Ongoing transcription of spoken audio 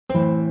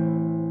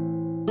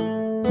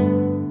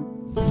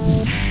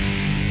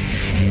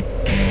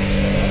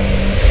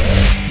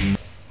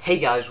Hey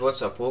guys,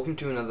 what's up? Welcome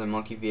to another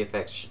Monkey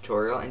VFX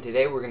tutorial, and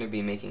today we're going to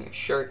be making a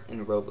shirt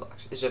in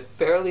Roblox. It's a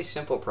fairly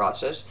simple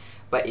process,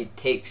 but it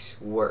takes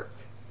work.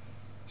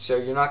 So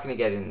you're not going to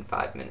get it in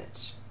 5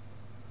 minutes.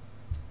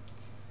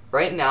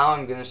 Right now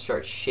I'm going to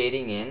start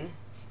shading in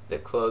the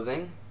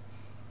clothing,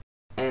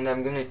 and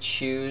I'm going to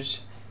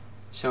choose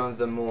some of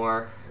the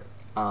more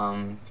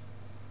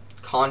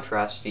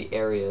contrasty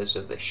areas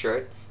of the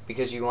shirt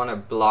because you want to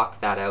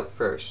block that out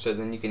first, so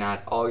then you can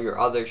add all your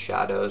other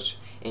shadows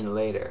in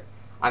later.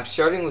 I'm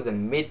starting with a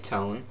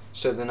mid-tone,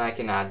 so then I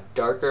can add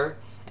darker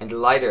and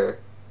lighter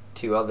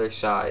to other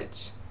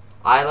sides.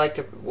 I like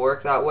to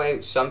work that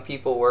way. Some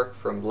people work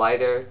from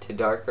lighter to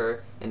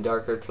darker and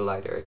darker to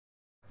lighter.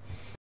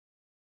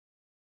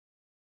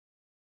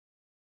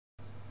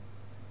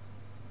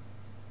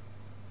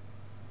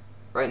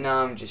 Right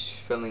now I'm just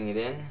filling it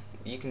in.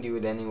 You can do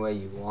it any way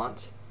you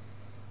want,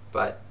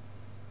 but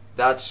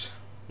that's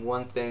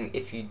one thing.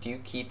 If you do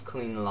keep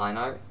clean line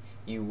art,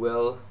 you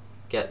will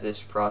get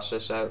this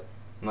process out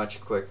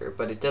much quicker,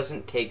 but it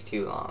doesn't take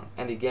too long.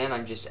 And again,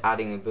 I'm just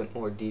adding a bit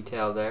more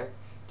detail there,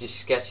 just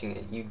sketching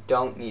it. You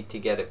don't need to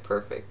get it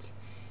perfect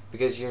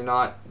because you're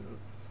not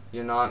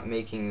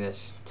making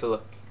this to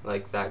look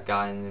like that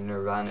guy in the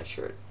Nirvana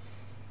shirt.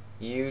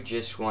 You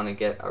just want to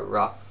get a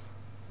rough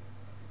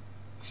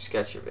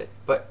sketch of it.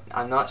 But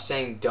I'm not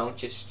saying don't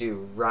just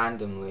do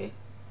randomly.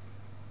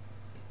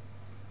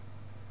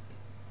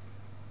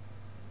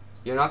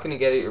 You're not going to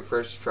get it your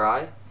first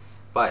try,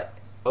 but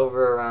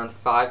over around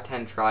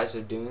 5-10 tries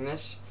of doing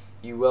this,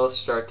 you will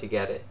start to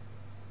get it.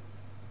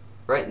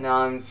 Right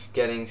now I'm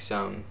getting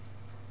some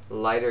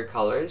lighter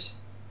colors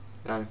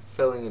and I'm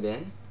filling it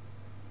in.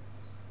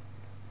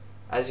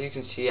 As you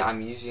can see, I'm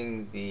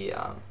using the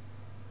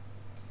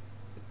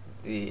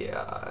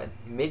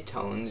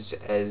mid-tones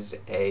as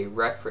a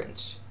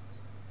reference.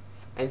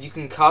 And you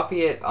can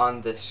copy it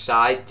on the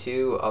side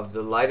too of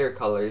the lighter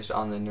colors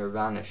on the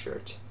Nirvana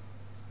shirt.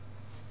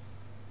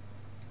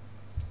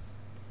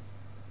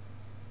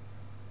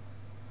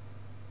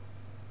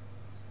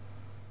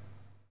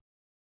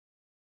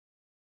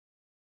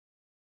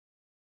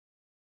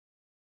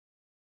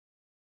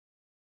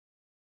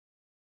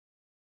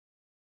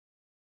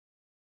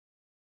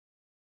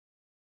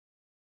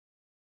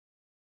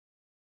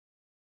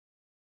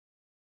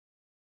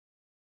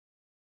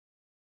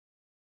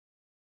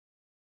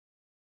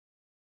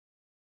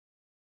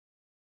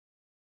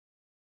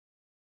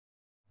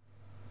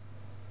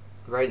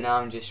 Right now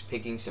I'm just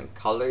picking some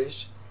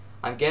colors.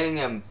 I'm getting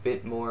a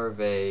bit more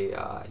of a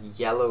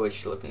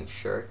yellowish looking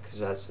shirt because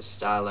that's the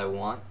style I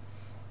want.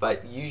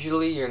 But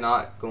usually you're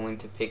not going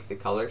to pick the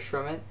colors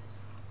from it.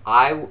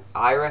 I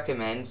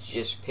recommend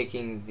just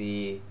picking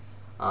the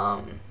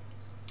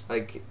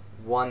like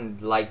one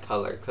light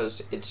color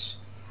because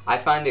I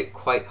find it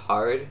quite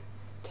hard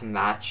to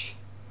match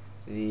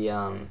the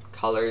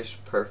colors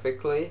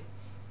perfectly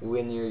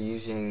when you're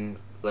using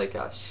like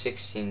a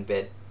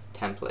 16-bit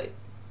template.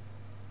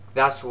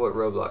 That's what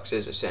Roblox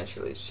is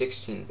essentially,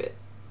 16-bit.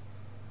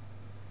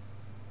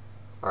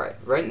 Alright,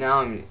 right now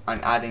I'm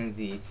adding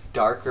the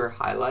darker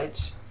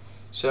highlights.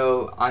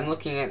 So I'm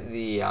looking at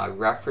the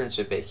reference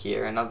a bit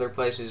here, and other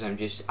places I'm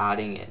just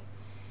adding it.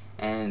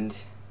 And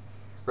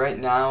right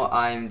now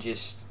I'm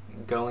just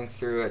going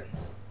through it,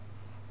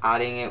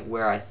 adding it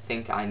where I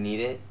think I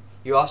need it.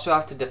 You also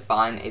have to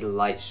define a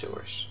light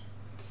source.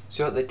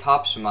 So at the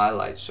top's my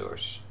light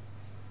source,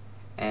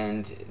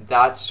 and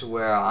that's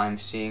where I'm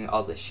seeing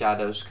all the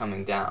shadows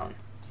coming down.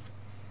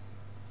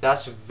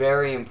 That's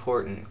very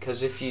important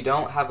because if you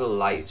don't have a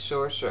light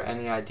source or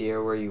any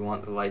idea where you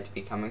want the light to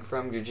be coming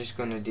from, you're just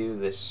going to do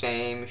the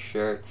same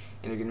shirt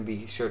and you're going to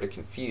be sort of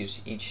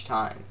confused each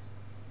time.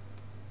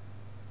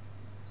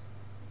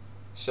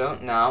 So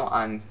now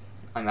I'm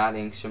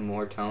adding some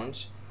more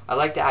tones. I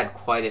like to add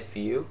quite a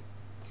few.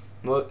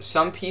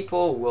 Some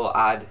people will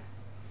add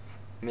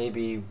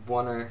maybe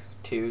 1 or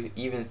 2,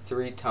 even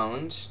 3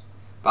 tones,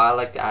 but I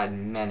like to add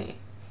many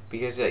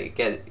because it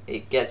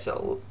gets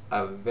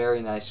a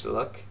very nice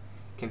look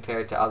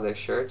compared to other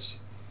shirts,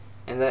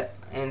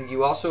 and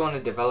you also want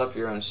to develop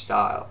your own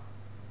style.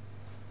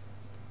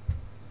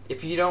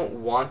 If you don't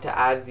want to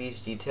add these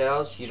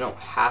details, you don't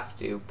have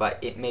to, but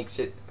it makes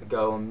it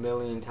go a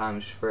million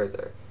times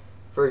further.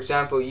 For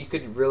example, you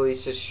could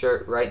release this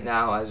shirt right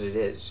now as it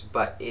is,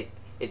 but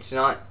it's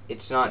not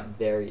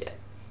there yet.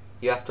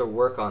 You have to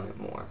work on it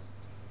more.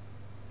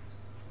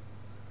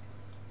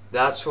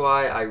 That's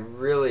why I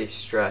really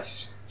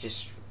stress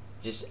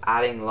just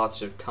adding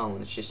lots of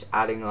tones, just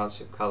adding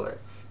lots of color,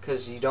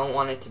 because you don't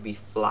want it to be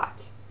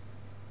flat.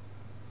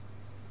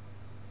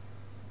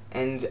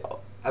 And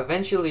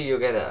eventually you'll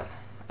get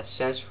a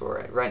sense for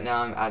it. Right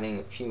now I'm adding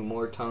a few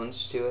more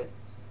tones to it.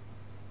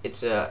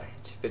 It's a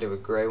bit of a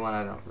gray one.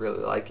 I don't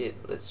really like it.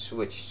 Let's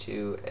switch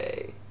to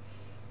a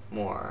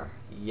more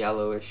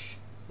yellowish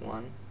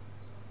one.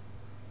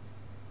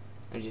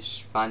 I'm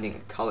just finding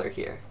a color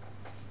here.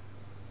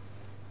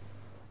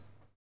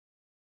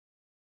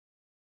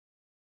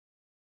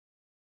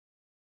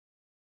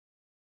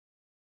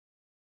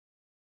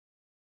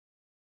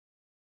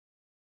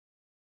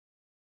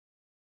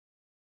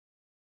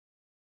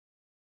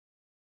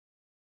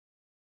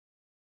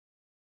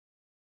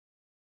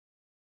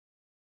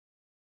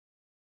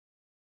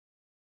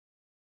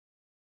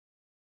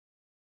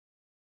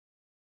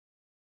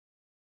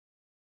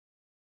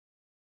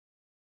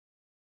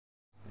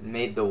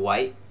 made the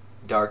white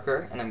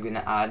darker, and I'm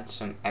gonna add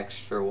some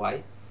extra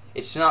white.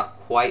 It's not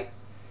quite,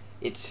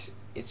 it's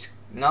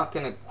not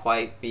gonna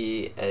quite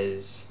be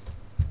as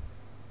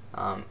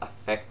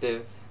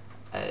effective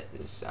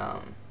as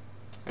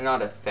or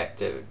not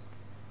effective,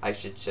 I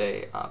should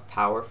say,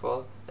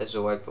 powerful as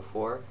the white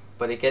before,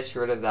 but it gets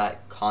rid of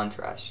that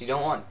contrast. You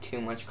don't want too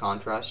much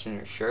contrast in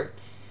your shirt,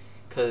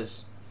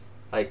 because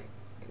like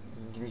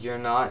you're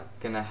not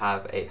gonna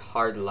have a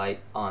hard light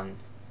on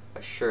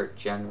a shirt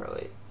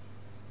generally,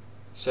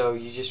 so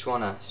you just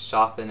want to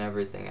soften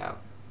everything out.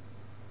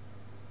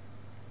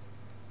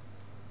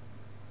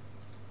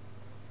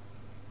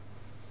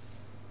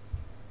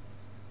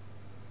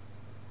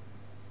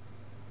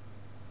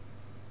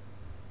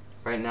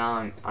 Right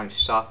now I'm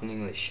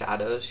softening the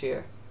shadows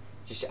here,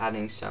 just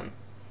adding some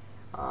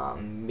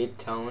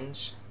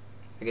mid-tones,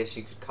 I guess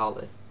you could call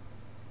it.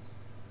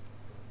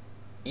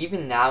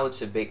 Even now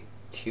it's a bit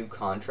too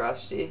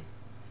contrasty,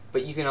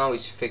 but you can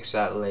always fix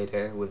that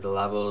later with the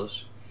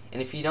levels.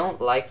 And if you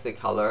don't like the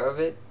color of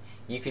it,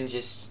 you can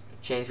just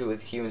change it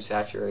with hue and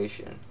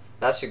saturation.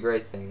 That's a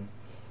great thing.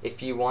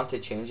 If you want to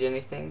change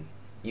anything,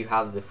 you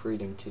have the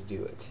freedom to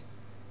do it.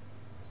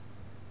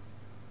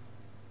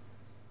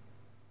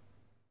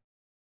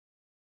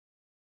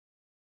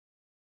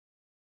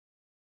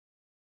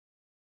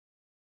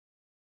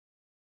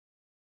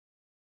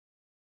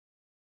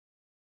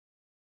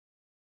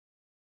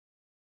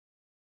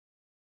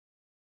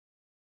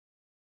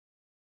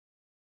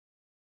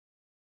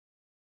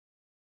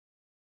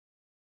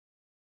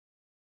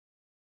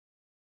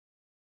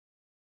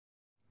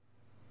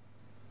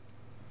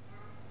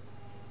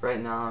 Right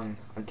now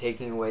I'm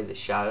taking away the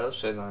shadows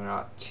so they're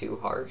not too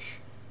harsh,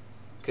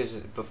 because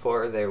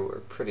before they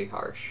were pretty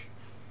harsh.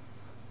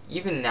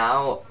 Even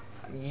now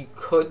you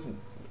could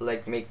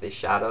like make the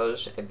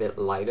shadows a bit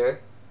lighter,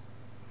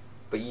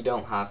 but you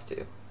don't have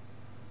to.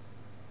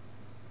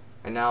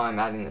 And now I'm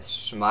adding the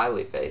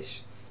smiley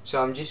face,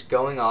 so I'm just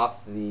going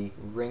off the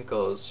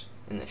wrinkles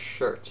in the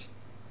shirt,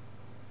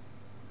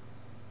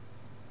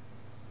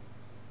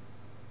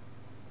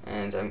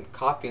 and I'm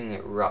copying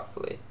it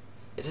roughly.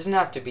 It doesn't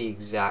have to be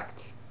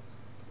exact.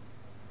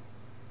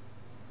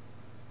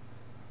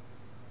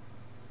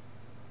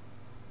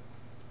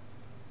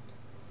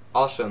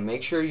 Also,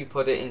 make sure you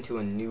put it into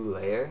a new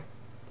layer,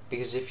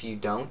 because if you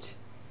don't,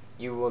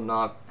 you will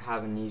not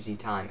have an easy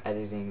time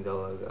editing the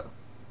logo.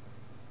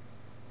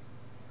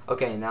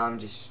 Okay, now I'm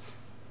just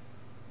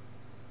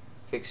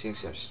fixing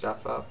some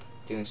stuff up,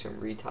 doing some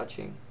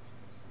retouching,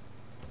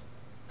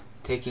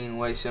 taking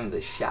away some of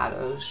the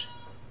shadows.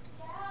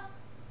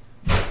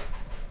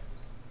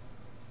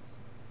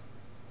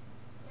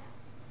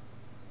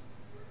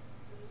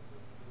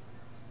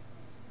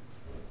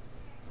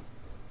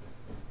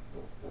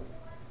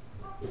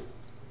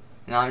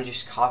 Now I'm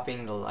just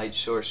copying the light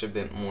source a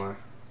bit more.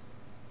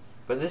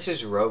 But this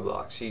is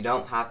Roblox, so you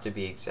don't have to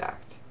be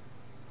exact.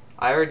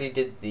 I already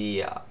did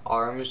the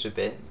arms a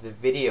bit. The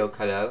video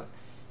cut out,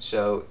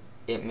 so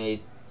it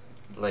made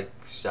like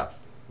stuff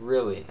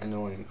really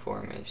annoying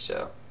for me.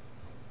 So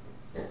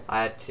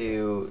I had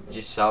to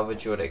just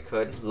salvage what I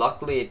could.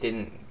 Luckily it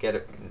didn't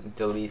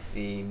delete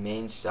the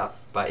main stuff,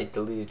 but it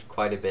deleted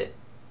quite a bit.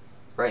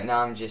 Right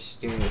now I'm just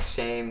doing the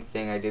same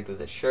thing I did with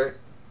the shirt.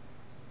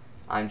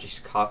 I'm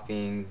just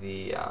copying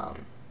the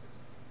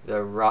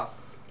rough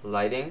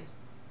lighting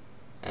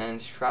and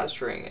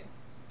transferring it.